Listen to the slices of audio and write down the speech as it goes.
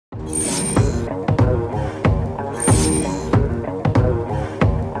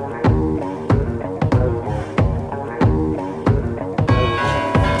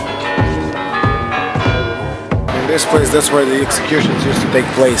This place, that's where the executions used to take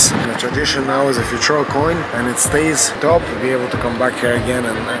place. And the tradition now is if you throw a coin and it stays top, you'll be able to come back here again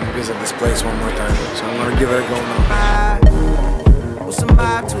and visit this place one more time. So I'm gonna give it a go now. What's a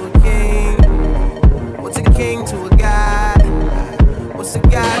mob to a king? What's a king to a god? What's a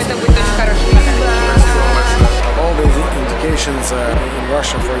god to a god? All these indications in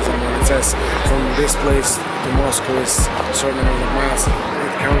Russia, for example, when it says from this place to Moscow is a certain amount of miles,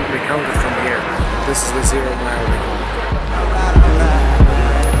 they count it from here. This is the 0 mile they call it.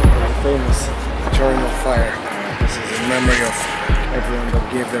 The famous Churning of Fire. This is in memory of everyone that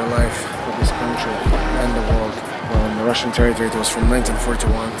gave their life for this country and the world. Well, in the Russian territory it was from 1941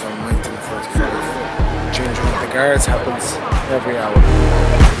 till 1945. Changing of the guards happens every hour.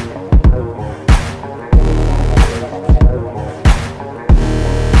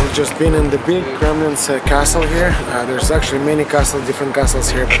 Just been in the big Kremlin's castle here. There's actually many castles, different castles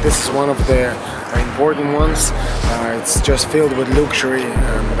here, but this is one of the important ones. It's just filled with luxury,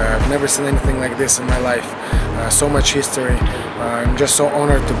 and I've never seen anything like this in my life. So much history. I'm just so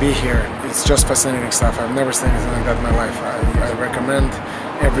honored to be here. It's just fascinating stuff. I've never seen anything like that in my life. I recommend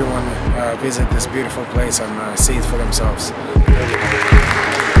everyone visit this beautiful place and see it for themselves.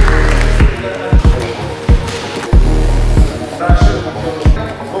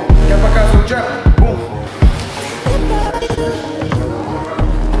 Я показываю джеб. Бум.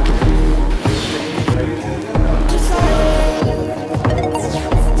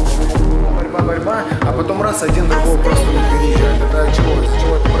 Борьба, а потом раз один другого просто не переезжает. Это от чего? Из-за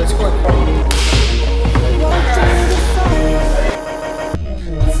чего это происходит?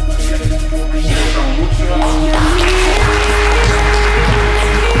 Лучше